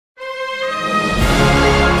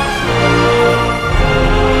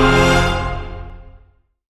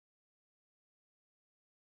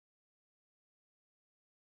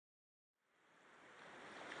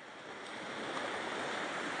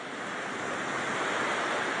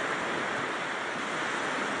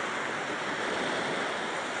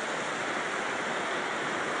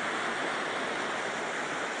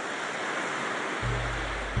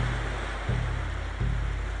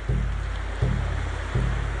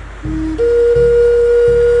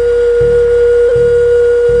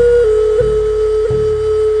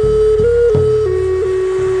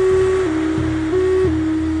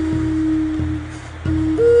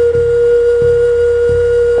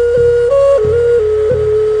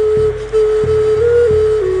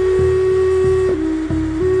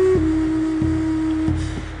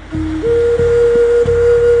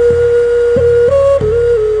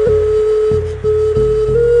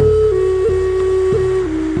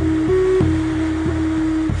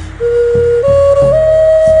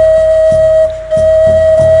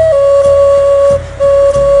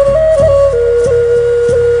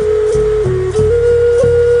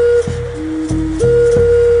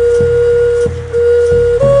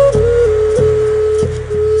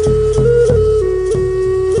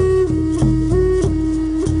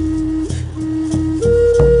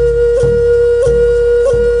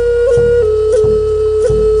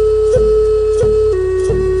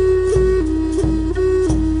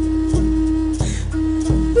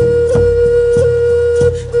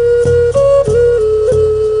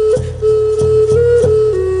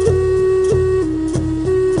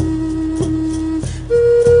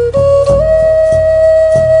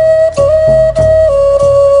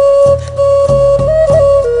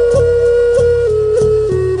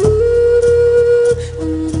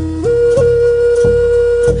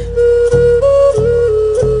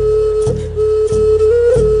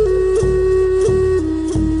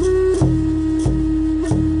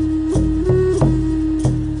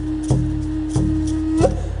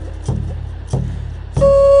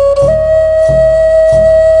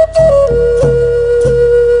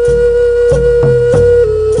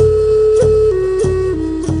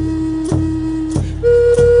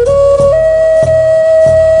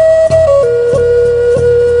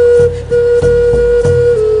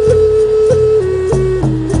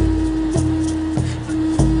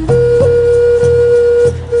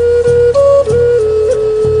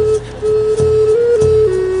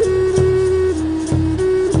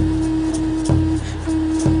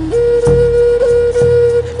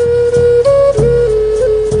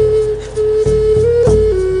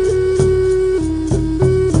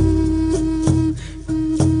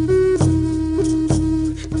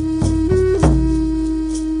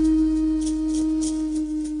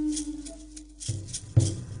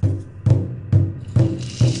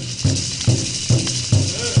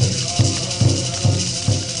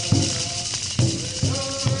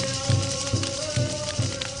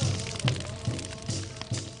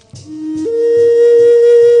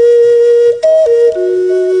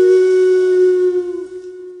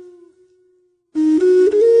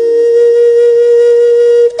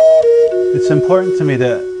It's important to me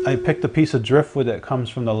that I picked a piece of driftwood that comes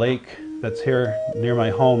from the lake that's here near my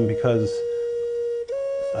home because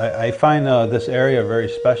I find this area very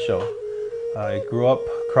special. I grew up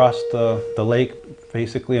across the lake,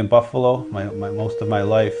 basically in Buffalo, most of my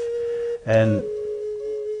life, and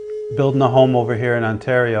building a home over here in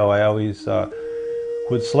Ontario, I always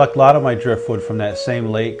would select a lot of my driftwood from that same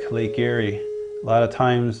lake, Lake Erie. A lot of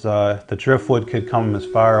times the driftwood could come as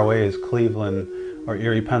far away as Cleveland or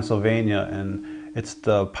Erie, Pennsylvania, and it's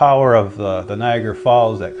the power of the Niagara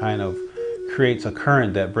Falls that kind of creates a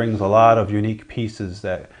current that brings a lot of unique pieces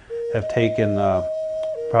that have taken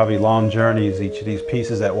probably long journeys, each of these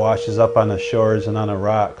pieces that washes up on the shores and on the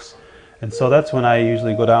rocks. And so that's when I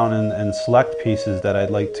usually go down and select pieces that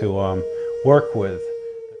I'd like to work with.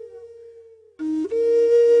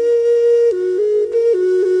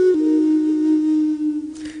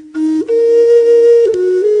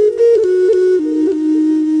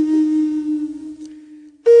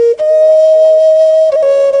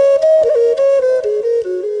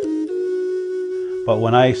 But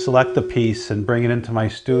when I select a piece and bring it into my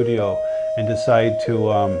studio and decide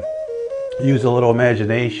to use a little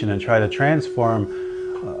imagination and try to transform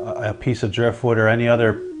a piece of driftwood or any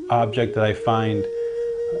other object that I find,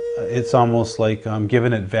 it's almost like I'm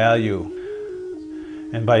giving it value.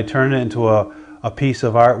 And by turning it into a piece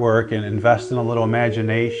of artwork and investing a little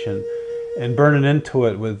imagination and burning into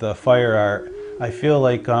it with fire art, I feel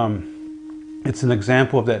like it's an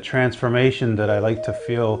example of that transformation that I like to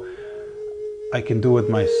feel I can do with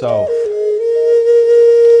myself.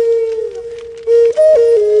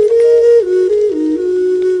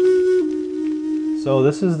 So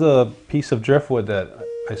this is the piece of driftwood that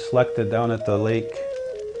I selected down at the lake,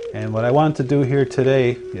 and what I wanted to do here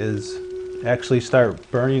today is actually start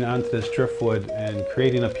burning onto this driftwood and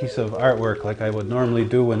creating a piece of artwork like I would normally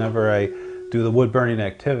do whenever I do the wood burning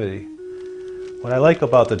activity. What I like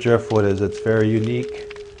about the driftwood is it's very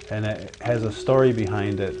unique and it has a story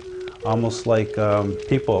behind it. Almost like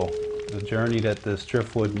people, the journey that this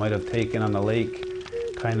driftwood might have taken on the lake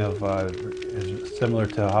kind of is similar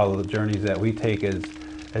to how the journeys that we take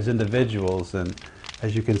as individuals. And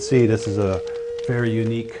as you can see, this is a very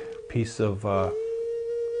unique piece of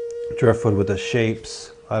driftwood with the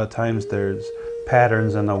shapes. A lot of times there's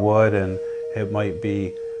patterns in the wood and it might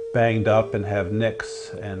be banged up and have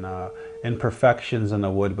nicks and imperfections in the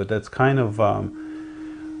wood, but that's kind of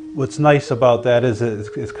what's nice about that is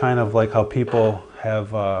it's kind of like how people have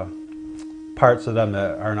parts of them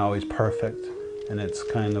that aren't always perfect, and it's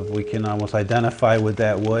kind of, we can almost identify with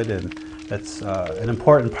that wood, and that's an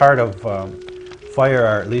important part of fire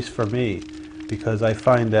art, at least for me, because I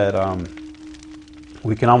find that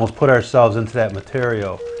we can almost put ourselves into that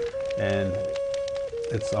material, and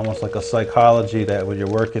it's almost like a psychology that when you're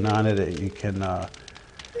working on it, you can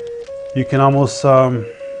almost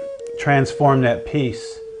transform that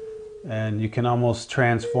piece. And you can almost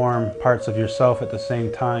transform parts of yourself at the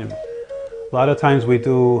same time. A lot of times we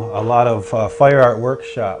do a lot of fire art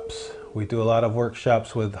workshops. We do a lot of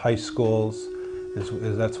workshops with high schools.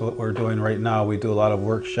 That's what we're doing right now. We do a lot of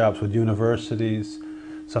workshops with universities.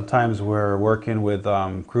 Sometimes we're working with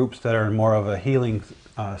groups that are in more of a healing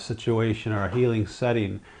situation or a healing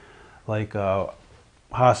setting, like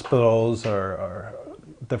hospitals or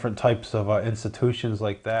different types of institutions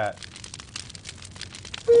like that.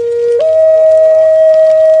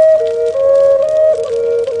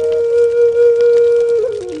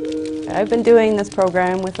 I've been doing this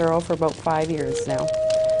program with Earl for about 5 years now.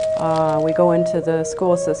 We go into the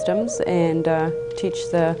school systems and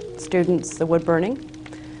teach the students the wood burning.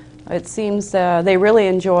 It seems they really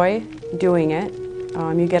enjoy doing it.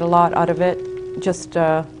 You get a lot out of it just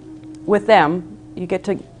with them. You get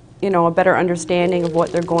to, a better understanding of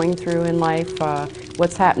what they're going through in life,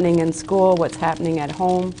 what's happening in school, what's happening at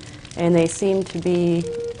home, and they seem to be,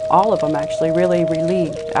 all of them actually, really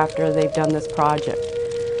relieved after they've done this project.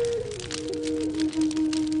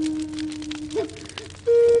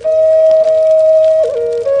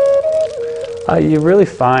 You really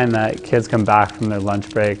find that kids come back from their lunch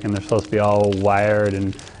break and they're supposed to be all wired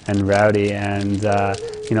and rowdy, and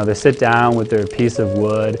they sit down with their piece of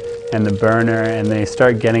wood and the burner and they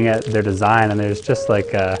start getting at their design, and there's just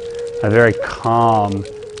like a very calm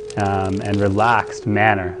and relaxed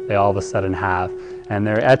manner they all of a sudden have, and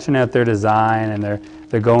they're etching out their design and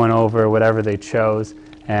they're going over whatever they chose,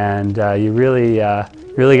 and you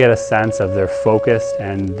really get a sense of they're focused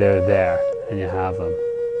and they're there and you have them.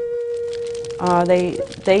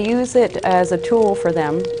 They use it as a tool for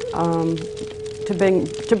them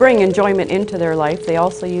to bring enjoyment into their life. They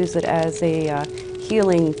also use it as a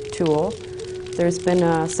healing tool. There's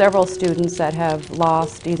been several students that have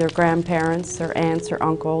lost either grandparents or aunts or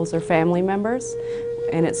uncles or family members,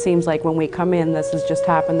 and it seems like when we come in, this has just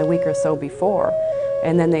happened the week or so before,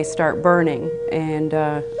 and then they start burning and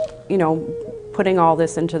you know, putting all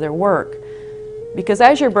this into their work. Because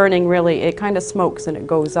as you're burning, really, it kind of smokes and it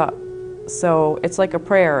goes up. So it's like a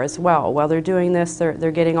prayer as well. While they're doing this, they're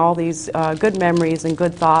getting all these good memories and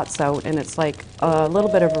good thoughts out, and it's like a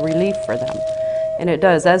little bit of a relief for them. And it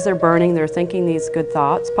does. As they're burning, they're thinking these good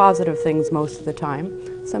thoughts, positive things most of the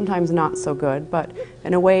time, sometimes not so good, but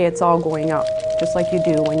in a way it's all going up, just like you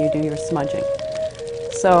do when you do your smudging.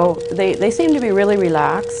 So they seem to be really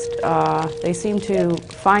relaxed. They seem to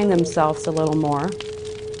find themselves a little more.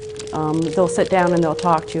 They'll sit down and they'll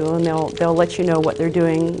talk to you, and they'll let you know what they're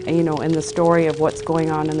doing, you know, in the story of what's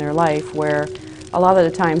going on in their life, where a lot of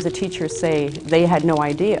the times the teachers say they had no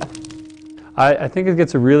idea. I think it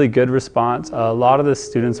gets a really good response. A lot of the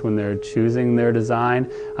students, when they're choosing their design,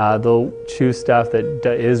 they'll choose stuff that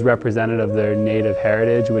is representative of their native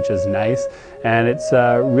heritage, which is nice. And it's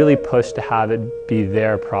really pushed to have it be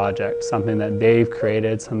their project, something that they've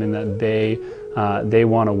created, something that they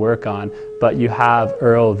want to work on. But you have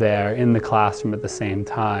Earl there in the classroom at the same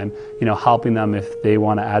time, you know, helping them if they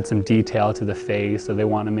want to add some detail to the face, or they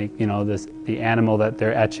want to make, you know, the animal that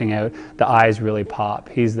they're etching out, the eyes really pop.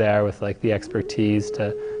 He's there with like the expertise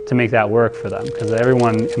to make that work for them, because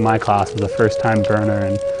everyone in my class was a first-time burner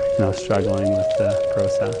and, you know, struggling with the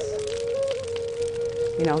process.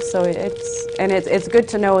 You know, so it's good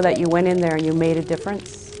to know that you went in there and you made a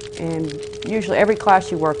difference. And usually every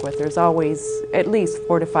class you work with, there's always at least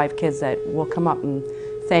 4 to 5 kids that will come up and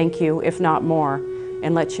thank you, if not more,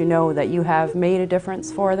 and let you know that you have made a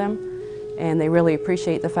difference for them. And they really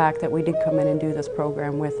appreciate the fact that we did come in and do this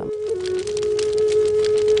program with them.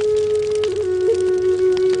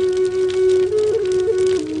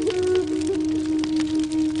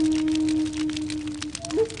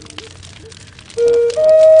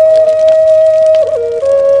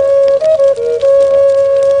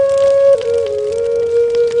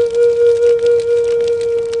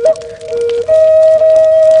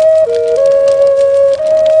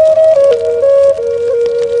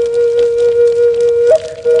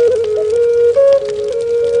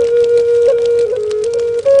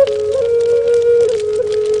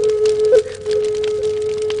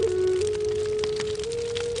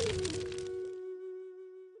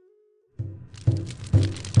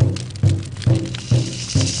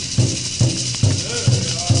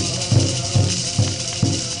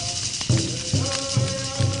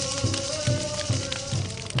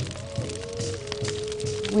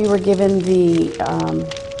 We were given the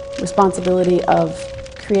responsibility of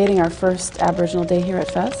creating our first Aboriginal Day here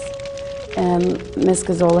at Fess. And Ms.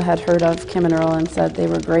 Gazzola had heard of Kim and Earl and said they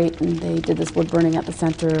were great, and they did this wood burning at the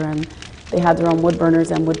center, and they had their own wood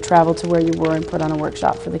burners and would travel to where you were and put on a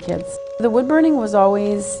workshop for the kids. The wood burning was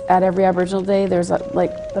always at every Aboriginal Day. There's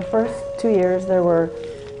like the first 2 years there were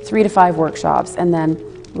 3 to 5 workshops, and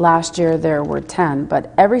then last year there were 10.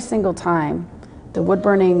 But every single time the wood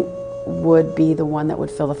burning would be the one that would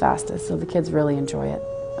fill the fastest, so the kids really enjoy it.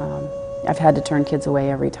 I've had to turn kids away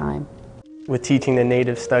every time. With teaching the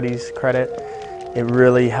Native Studies credit, it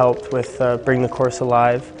really helped with bring the course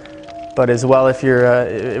alive. But as well, if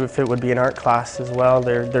it would be an art class as well,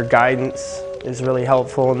 their guidance is really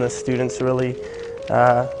helpful, and the students really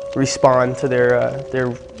respond to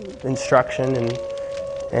their instruction,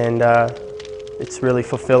 and it's really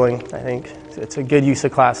fulfilling, I think. It's a good use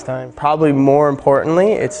of class time. Probably more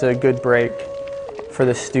importantly, it's a good break for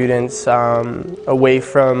the students away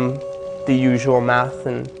from the usual math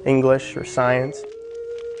and English or science.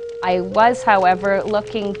 I was, however,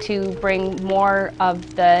 looking to bring more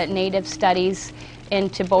of the Native Studies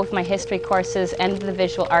into both my history courses and the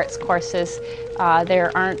visual arts courses.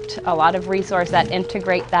 There aren't a lot of resources that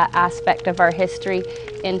integrate that aspect of our history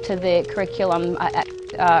into the curriculum.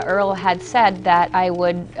 Earl had said that I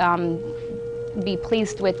would be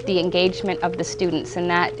pleased with the engagement of the students, and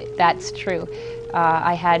that's true.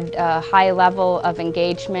 I had a high level of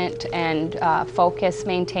engagement and focus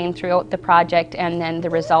maintained throughout the project, and then the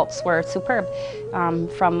results were superb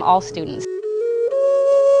from all students.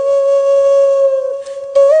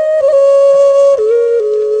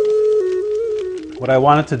 What I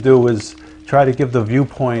wanted to do was try to give the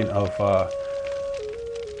viewpoint of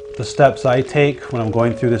the steps I take when I'm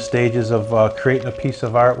going through the stages of creating a piece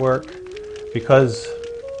of artwork, because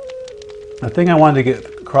the thing I wanted to get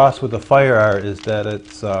across with the fire art is that it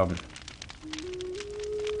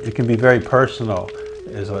can be very personal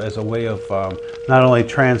as a way of not only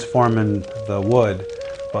transforming the wood,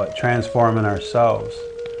 but transforming ourselves.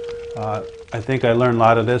 I think I learned a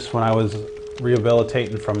lot of this when I was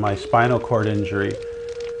rehabilitating from my spinal cord injury.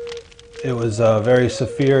 It was a very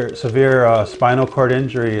severe spinal cord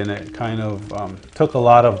injury, and it kind of took a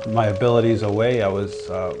lot of my abilities away. I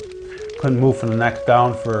couldn't move from the neck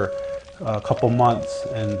down for a couple months,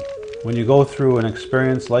 and when you go through an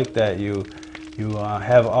experience like that, you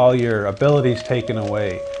have all your abilities taken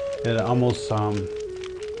away. It almost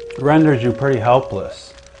renders you pretty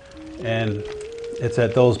helpless, and it's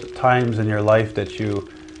at those times in your life that you're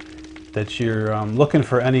looking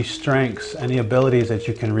for any strengths, any abilities that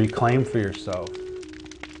you can reclaim for yourself.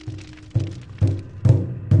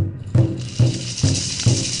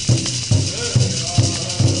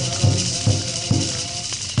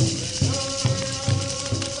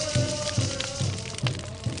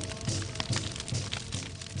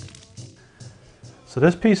 So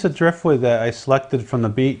this piece of driftwood that I selected from the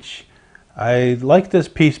beach, I like this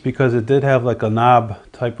piece because it did have like a knob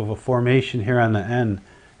type of a formation here on the end.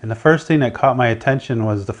 And the first thing that caught my attention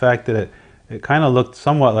was the fact that it kind of looked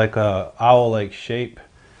somewhat like a owl-like shape.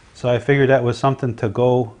 So I figured that was something to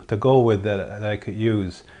go with that I could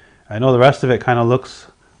use. I know the rest of it kind of looks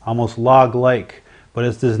almost log-like, but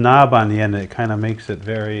it's this knob on the end that kind of makes it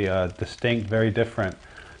very distinct, very different.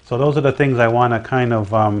 So those are the things I want to kind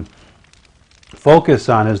of focus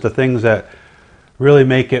on, is the things that really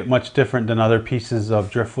make it much different than other pieces of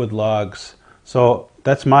driftwood logs. So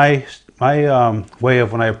that's my way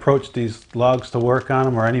of when I approach these logs to work on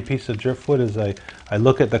them, or any piece of driftwood, is I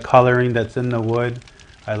look at the coloring that's in the wood.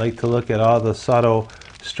 I like to look at all the subtle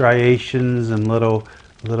striations and little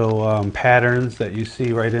patterns that you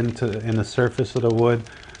see right in the surface of the wood.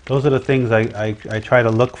 Those are the things I try to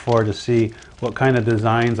look for to see what kind of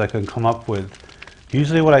designs I can come up with.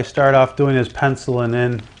 Usually what I start off doing is penciling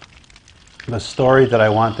in the story that I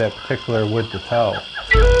want that particular wood to tell.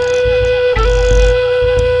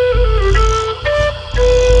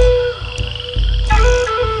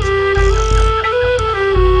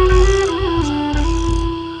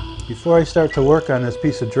 Before I start to work on this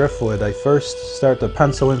piece of driftwood, I first start to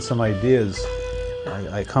pencil in some ideas.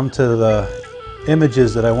 I come to the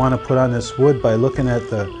images that I want to put on this wood by looking at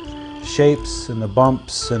the shapes and the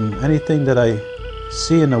bumps and anything that I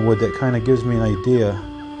see in the wood that kind of gives me an idea.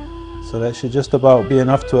 So that should just about be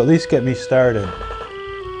enough to at least get me started.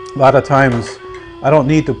 A lot of times I don't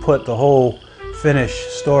need to put the whole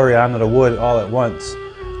finished story onto the wood all at once.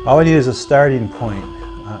 All I need is a starting point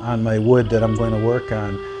on my wood that I'm going to work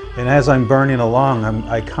on. And as I'm burning along,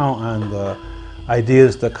 I count on the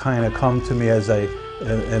ideas to kind of come to me as I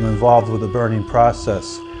am involved with the burning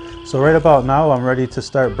process. So right about now, I'm ready to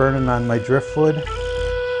start burning on my driftwood.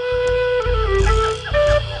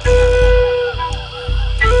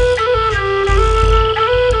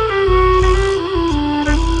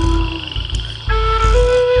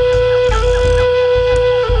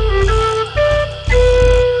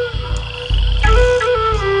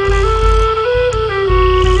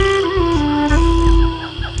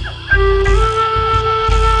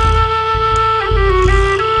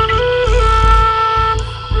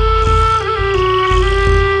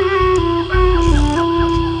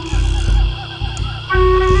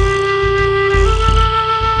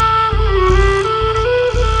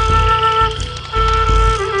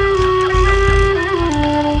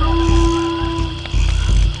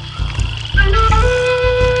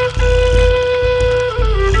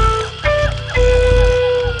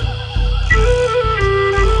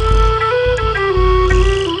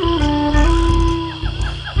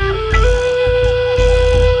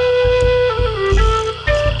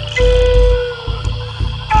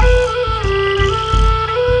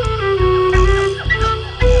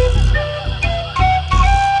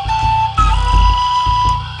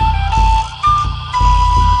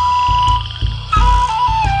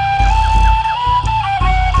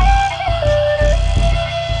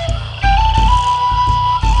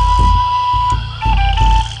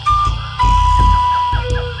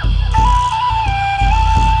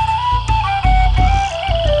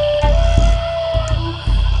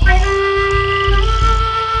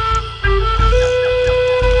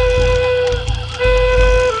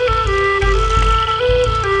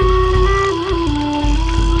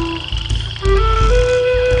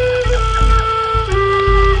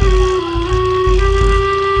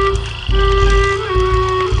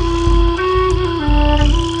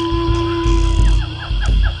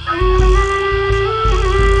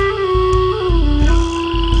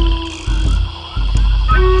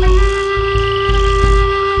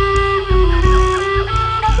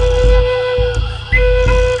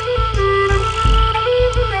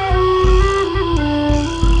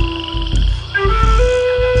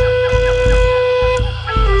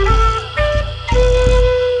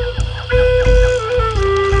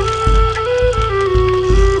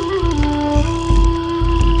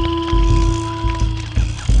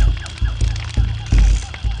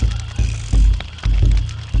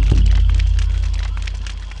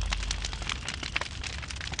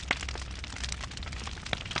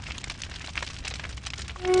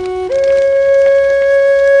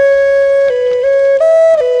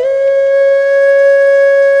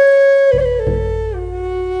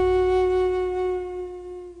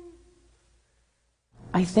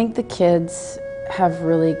 I think the kids have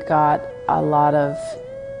really got a lot of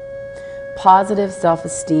positive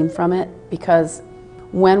self-esteem from it, because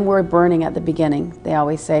when we're burning at the beginning, they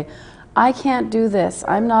always say, I can't do this,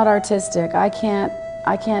 I'm not artistic, I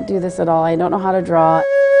can't do this at all, I don't know how to draw.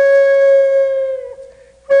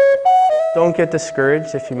 Don't get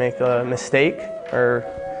discouraged if you make a mistake, or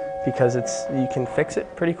because you can fix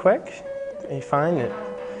it pretty quick. You find it.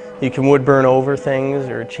 You can wood burn over things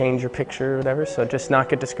or change your picture or whatever, so just not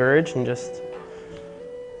get discouraged and just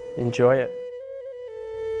enjoy it.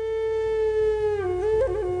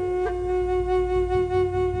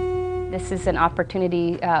 This is an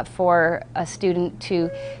opportunity for a student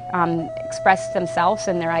to express themselves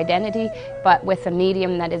and their identity, but with a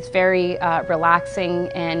medium that is very relaxing,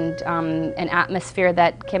 and an atmosphere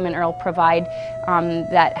that Kim and Earl provide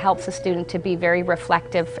that helps a student to be very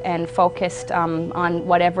reflective and focused on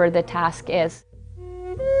whatever the task is.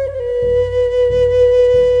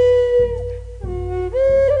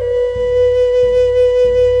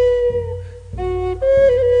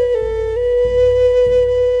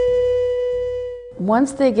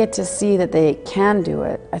 Once they get to see that they can do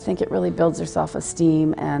it, I think it really builds their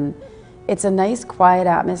self-esteem, and it's a nice quiet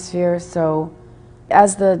atmosphere, so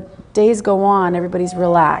as the days go on, everybody's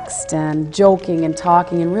relaxed and joking and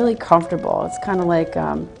talking and really comfortable. It's kind of like,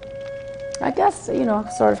 I guess, you know,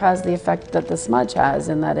 sort of has the effect that the smudge has,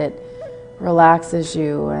 in that it relaxes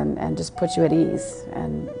you and just puts you at ease,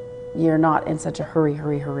 and you're not in such a hurry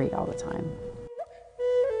all the time.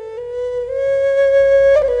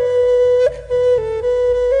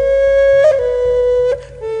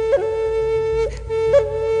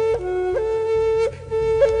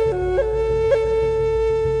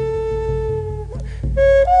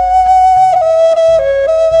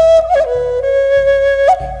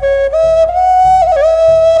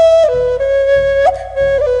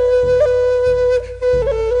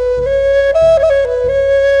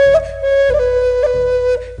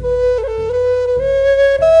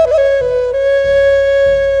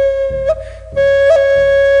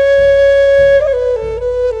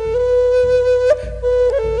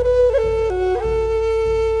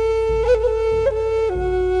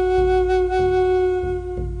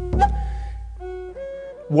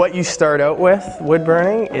 What you start out with, wood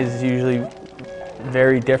burning, is usually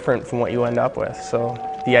very different from what you end up with. So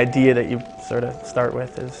the idea that you sort of start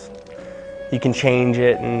with is you can change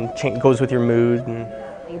it, and it goes with your mood.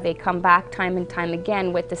 And they come back time and time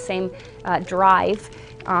again with the same drive.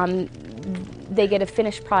 They get a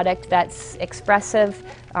finished product that's expressive,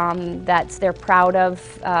 that they're proud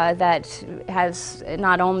of, that has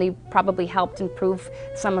not only probably helped improve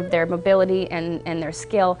some of their mobility and their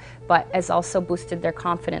skill, but has also boosted their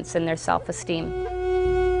confidence and their self-esteem.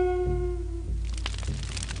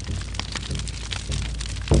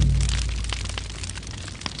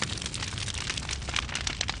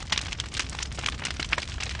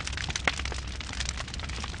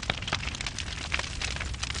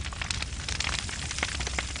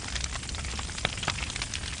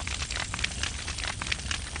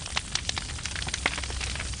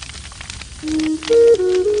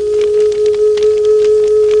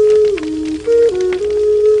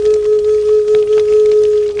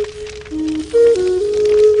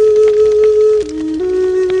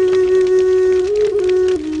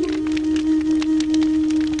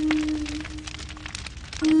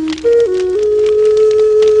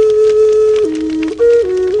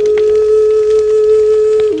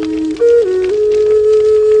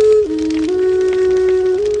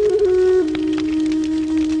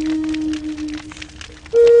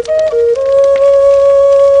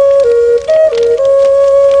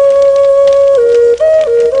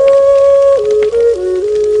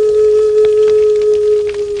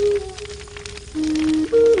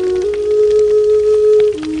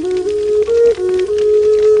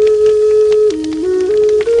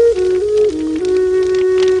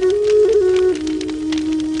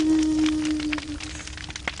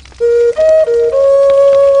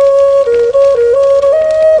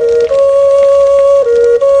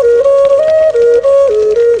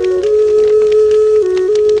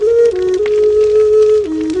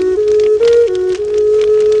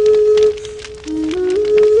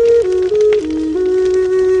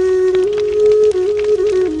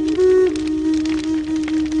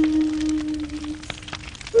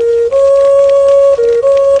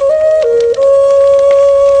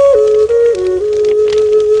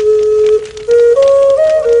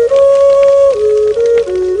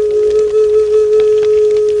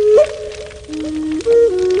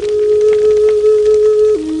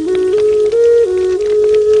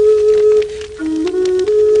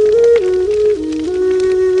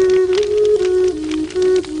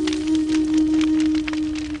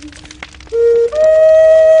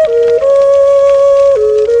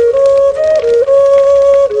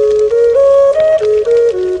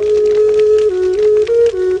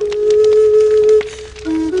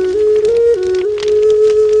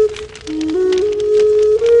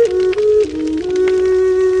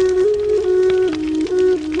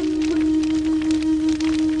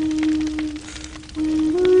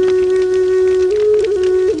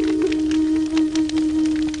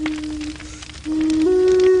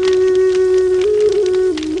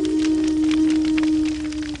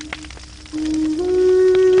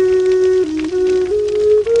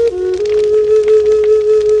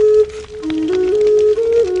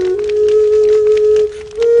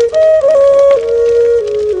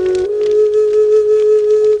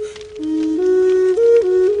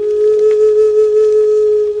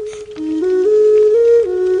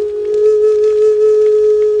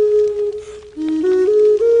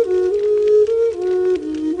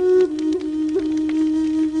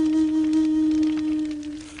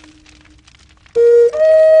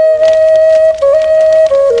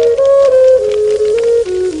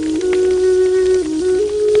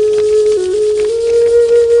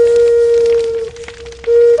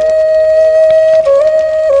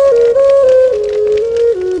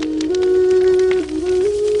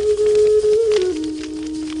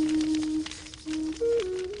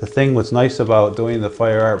 The thing what's nice about doing the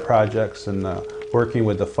fire art projects and working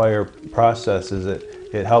with the fire process is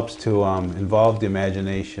it helps to involve the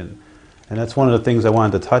imagination. And that's one of the things I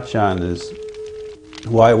wanted to touch on, is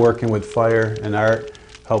why working with fire and art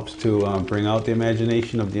helps to bring out the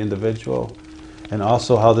imagination of the individual, and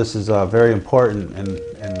also how this is very important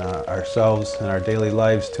in ourselves and our daily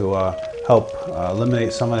lives to help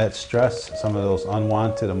eliminate some of that stress, some of those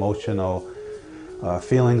unwanted emotional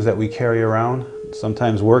feelings that we carry around.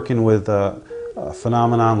 Sometimes working with a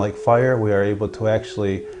phenomenon like fire, we are able to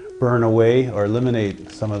actually burn away or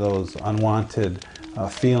eliminate some of those unwanted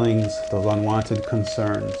feelings, those unwanted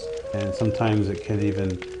concerns. And sometimes it can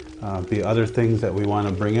even be other things that we want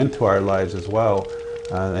to bring into our lives as well.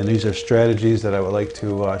 And these are strategies that I would like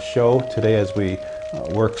to show today as we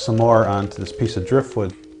work some more onto this piece of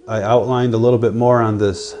driftwood. I outlined a little bit more on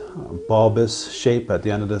this bulbous shape at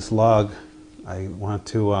the end of this log. I want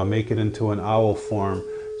to make it into an owl form.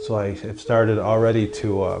 So I have started already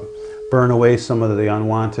to burn away some of the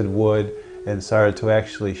unwanted wood and started to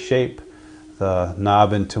actually shape the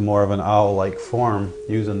knob into more of an owl-like form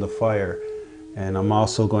using the fire. And I'm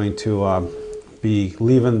also going to be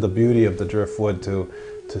leaving the beauty of the driftwood to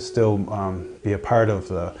still be a part of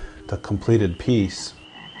the completed piece.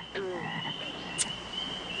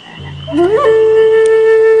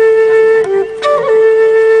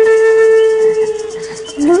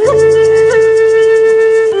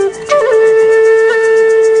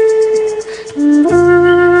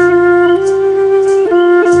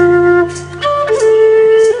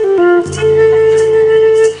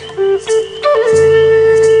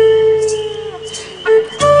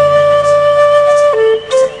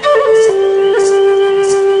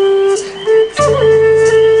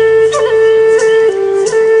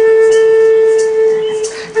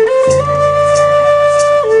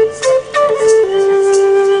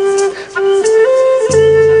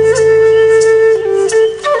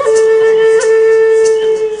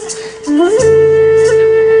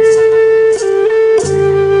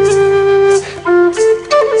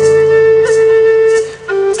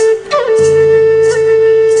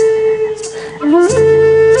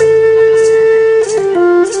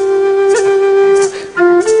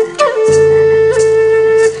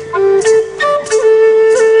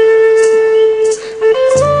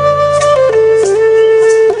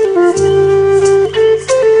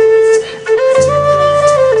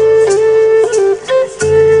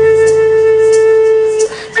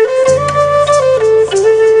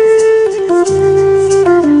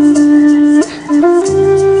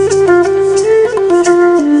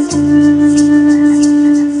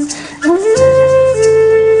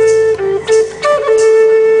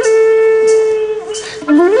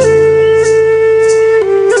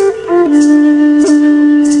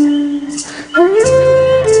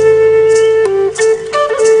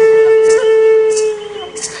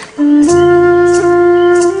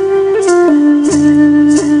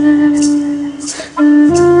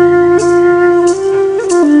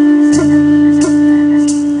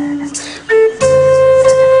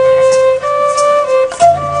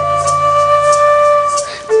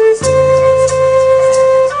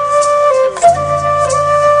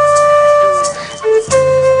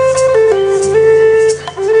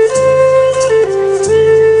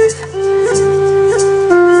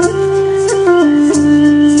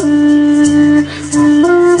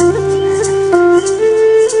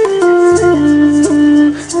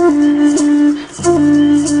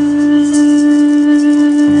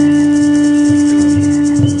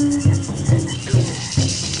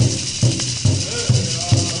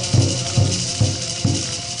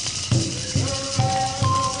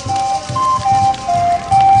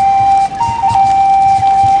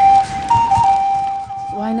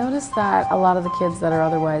 That a lot of the kids that are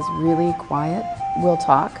otherwise really quiet will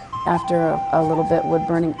talk. After a little bit, wood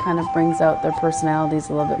burning kind of brings out their personalities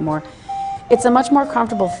a little bit more. It's a much more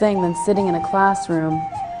comfortable thing than sitting in a classroom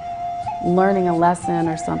learning a lesson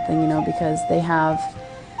or something, you know, because they have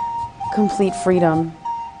complete freedom.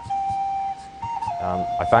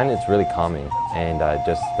 I find it's really calming, and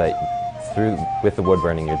just that with the wood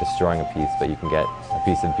burning you're destroying a piece, but you can get a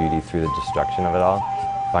piece of beauty through the destruction of it all.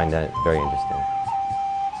 I find that very interesting.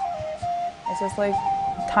 It's just like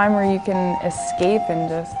time where you can escape and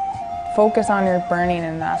just focus on your burning,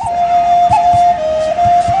 and that's it.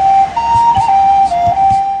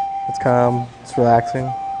 It's calm, it's relaxing.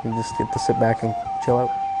 You just get to sit back and chill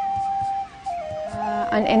out.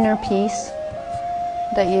 An inner peace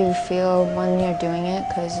that you feel when you're doing it,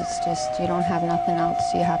 because it's just, you don't have nothing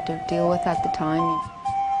else you have to deal with at the time.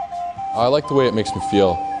 I like the way it makes me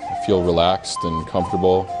feel. I feel relaxed and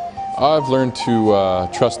comfortable. I've learned to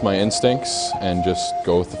trust my instincts and just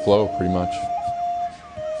go with the flow, pretty much.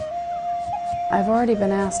 I've already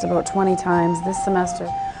been asked about 20 times this semester,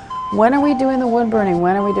 when are we doing the wood burning?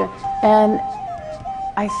 When are we doing? And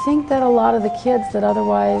I think that a lot of the kids that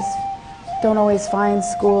otherwise don't always find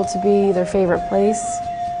school to be their favorite place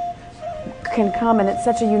can come, and it's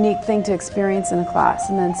such a unique thing to experience in a class,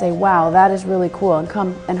 and then say, wow, that is really cool, and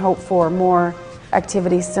come and hope for more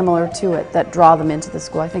activities similar to it that draw them into the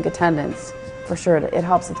school. I think attendance, for sure, it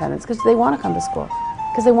helps attendance, because they want to come to school,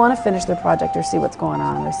 because they want to finish their project or see what's going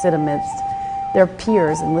on, or sit amidst their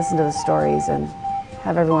peers and listen to the stories and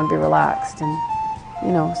have everyone be relaxed. And,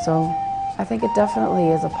 you know, so I think it definitely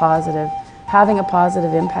is a positive, having a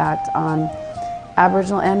positive impact on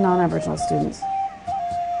Aboriginal and non-Aboriginal students.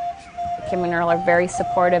 Kim and Earl are very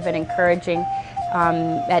supportive and encouraging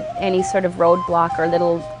at any sort of roadblock or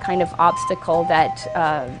little kind of obstacle that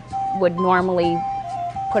would normally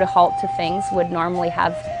put a halt to things, would normally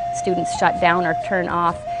have students shut down or turn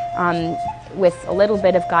off. With a little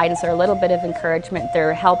bit of guidance or a little bit of encouragement,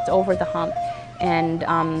 they're helped over the hump, and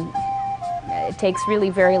it takes really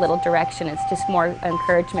very little direction. It's just more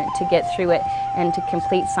encouragement to get through it and to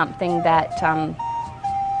complete something that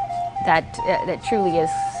that truly is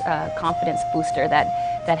a confidence booster,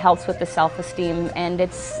 that helps with the self-esteem, and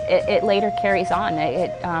it later carries on.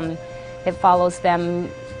 It follows them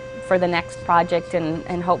for the next project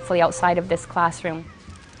and hopefully outside of this classroom.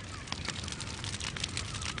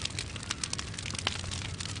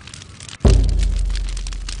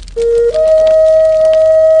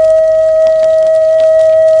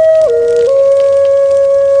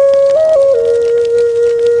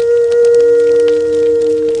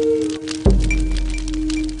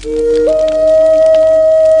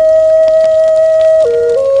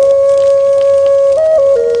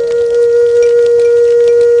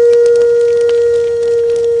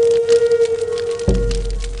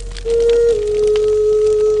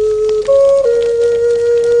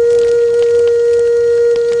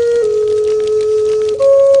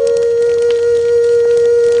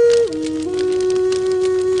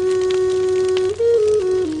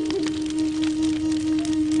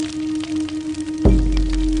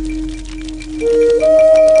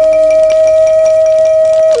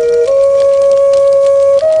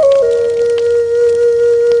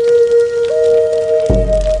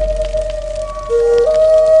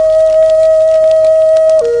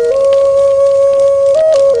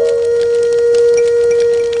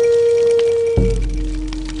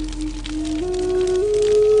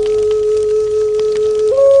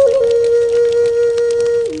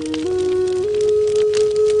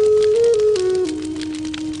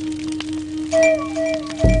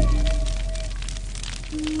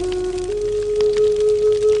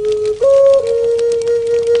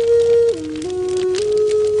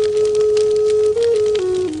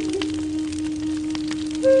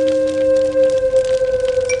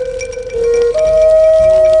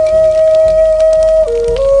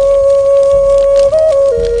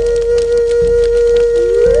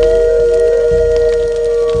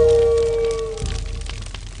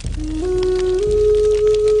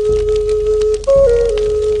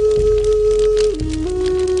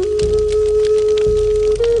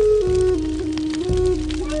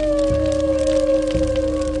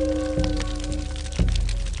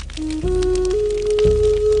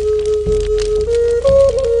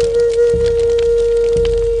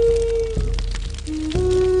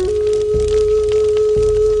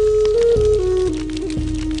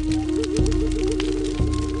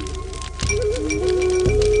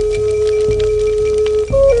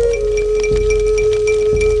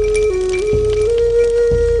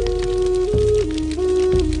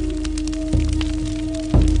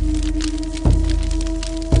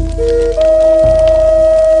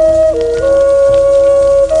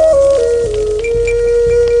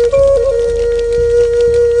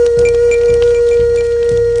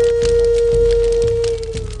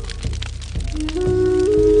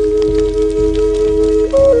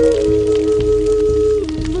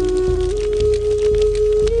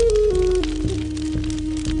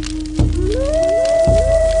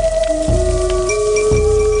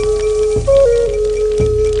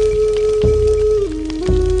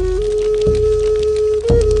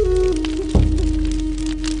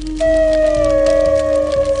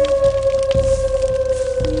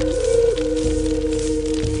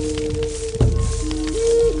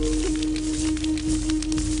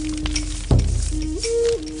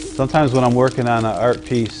 Sometimes when I'm working on an art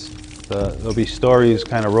piece, there'll be stories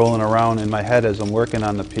kind of rolling around in my head as I'm working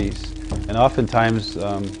on the piece. And oftentimes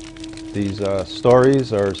these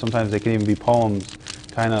stories, or sometimes they can even be poems,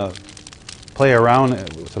 kind of play around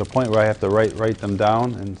to the point where I have to write them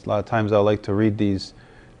down, and a lot of times I like to read these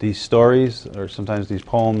stories or sometimes these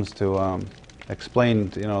poems to explain,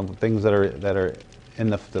 things that are in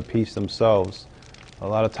the piece themselves. A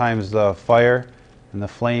lot of times the fire and the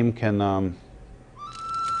flame can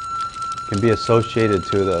be associated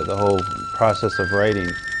to the whole process of writing.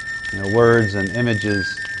 Words and images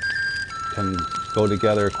can go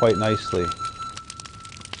together quite nicely.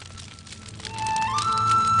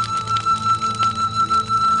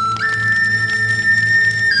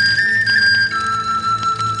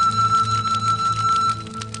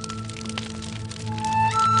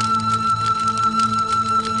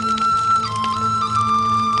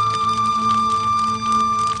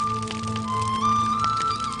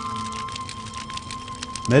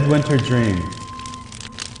 Midwinter Dream.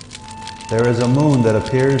 There is a moon that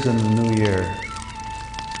appears in the new year,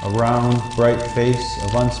 a round, bright face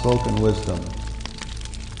of unspoken wisdom.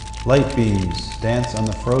 Light beams dance on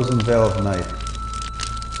the frozen veil of night.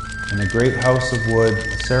 In a great house of wood,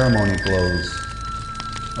 a ceremony glows,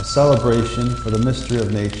 a celebration for the mystery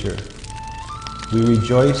of nature. We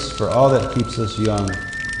rejoice for all that keeps us young.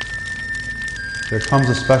 There comes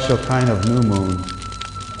a special kind of new moon,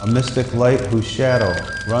 a mystic light whose shadow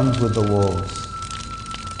runs with the wolves.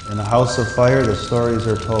 In a house of fire the stories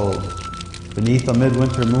are told. Beneath a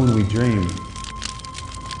midwinter moon we dream.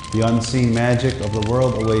 The unseen magic of the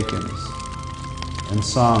world awakens, and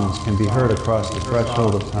songs can be heard across the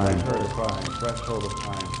threshold of time.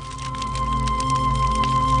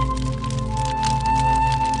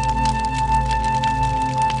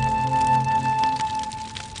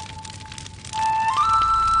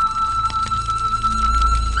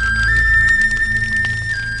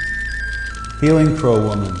 Healing Crow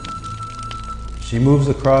Woman. She moves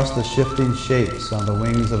across the shifting shapes on the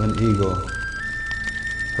wings of an eagle.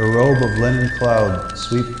 Her robe of linen cloud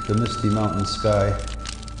sweep the misty mountain sky.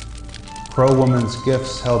 Crow Woman's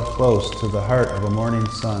gifts held close to the heart of a morning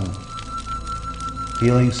sun.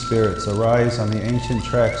 Healing spirits arise on the ancient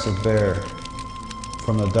tracks of bear.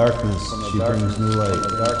 From the darkness she brings new light.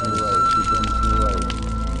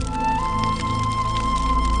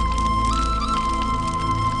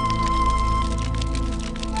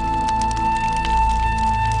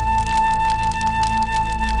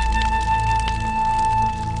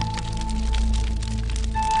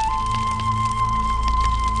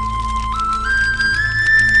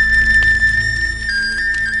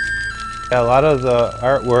 Yeah, a lot of the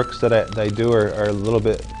artworks that I do are a little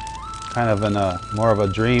bit kind of in a more of a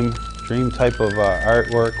dream type of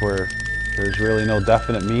artwork where there's really no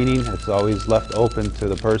definite meaning. It's always left open to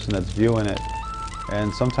the person that's viewing it.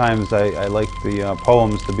 And sometimes I like the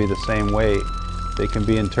poems to be the same way. They can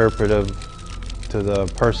be interpretive to the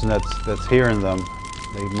person that's hearing them.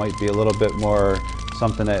 They might be a little bit more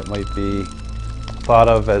something that might be thought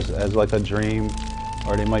of as like a dream,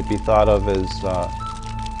 or they might be thought of as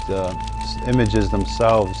the images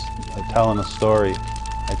themselves telling a story.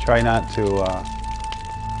 I try not to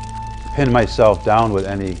pin myself down with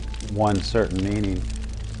any one certain meaning.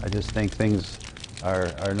 I just think things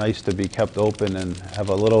are nice to be kept open and have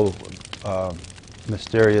a little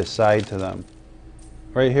mysterious side to them.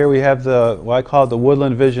 Right here we have what I call the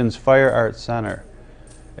Woodland Visions Fire Art Center.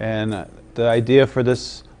 And the idea for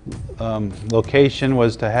this location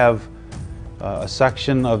was to have a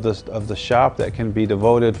section of the shop that can be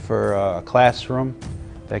devoted for a classroom,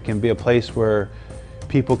 that can be a place where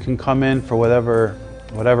people can come in for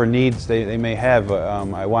whatever needs they may have.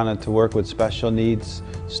 I wanted to work with special needs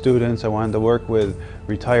students. I wanted to work with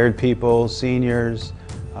retired people, seniors,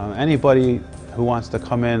 anybody who wants to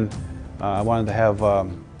come in. I wanted to have a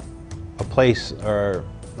place, or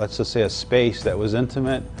let's just say a space that was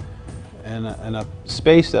intimate, and a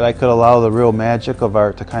space that I could allow the real magic of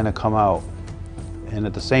art to kind of come out. And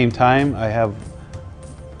at the same time, I have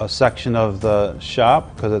a section of the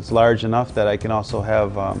shop, because it's large enough that I can also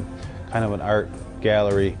have kind of an art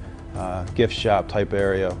gallery, gift shop type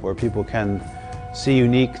area where people can see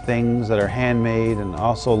unique things that are handmade and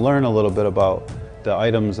also learn a little bit about the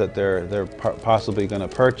items that they're possibly going to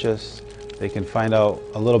purchase. They can find out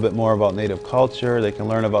a little bit more about Native culture. They can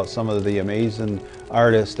learn about some of the amazing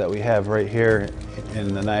artists that we have right here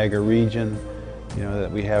in the Niagara region, that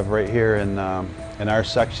we have right here in our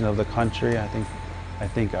section of the country. I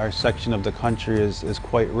think our section of the country is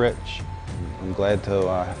quite rich. I'm glad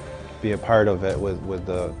to be a part of it with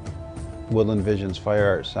the Woodland Visions Fire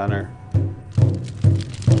Art Center.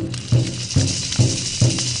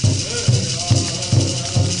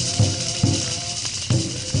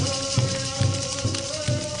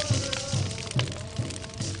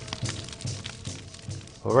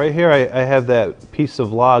 Well, right here I have that piece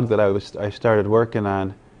of log that I started working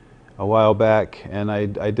on a while back, and I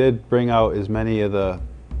did bring out as many of the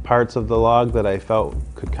parts of the log that I felt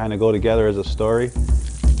could kind of go together as a story.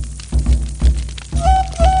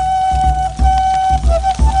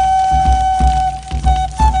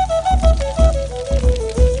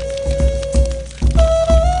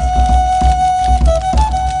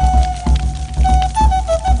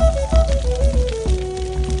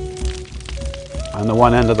 On the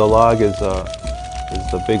one end of the log is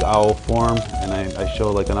the big owl form, and I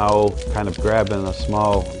show like an owl kind of grabbing a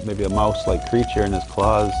small, maybe a mouse-like creature in his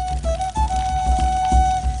claws.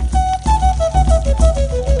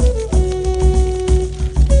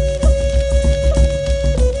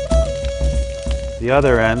 The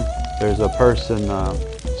other end, there's a person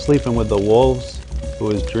sleeping with the wolves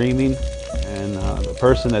who is dreaming, and the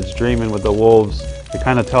person that's dreaming with the wolves, it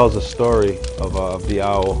kind of tells a story of the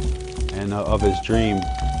owl and of his dream.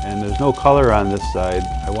 And there's no color on this side.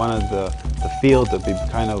 I wanted the field to be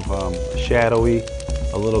kind of shadowy,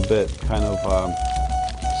 a little bit kind of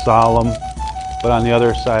solemn. But on the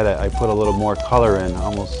other side, I put a little more color in,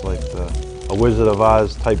 almost like a Wizard of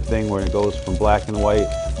Oz type thing, where it goes from black and white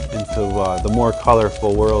into the more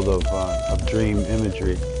colorful world of dream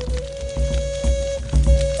imagery.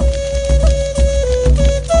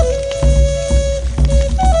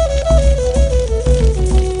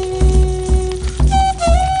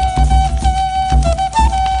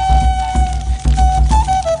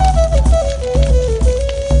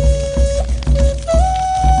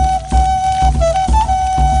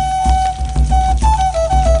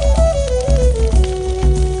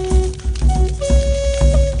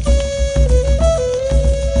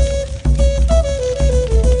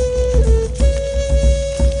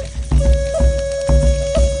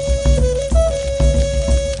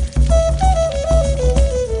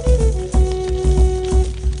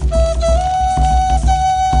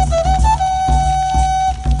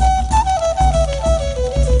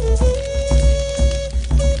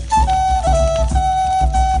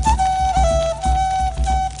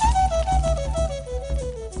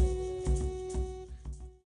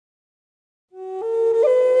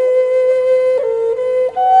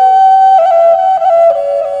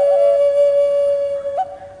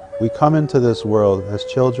 We come into this world as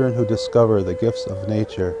children who discover the gifts of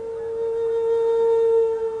nature.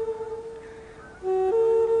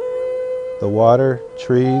 The water,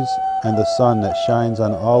 trees, and the sun that shines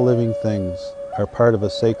on all living things are part of a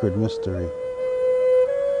sacred mystery.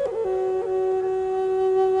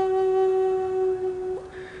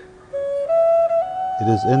 It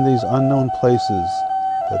is in these unknown places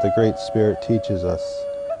that the Great Spirit teaches us.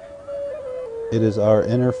 It is our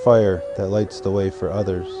inner fire that lights the way for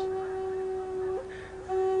others.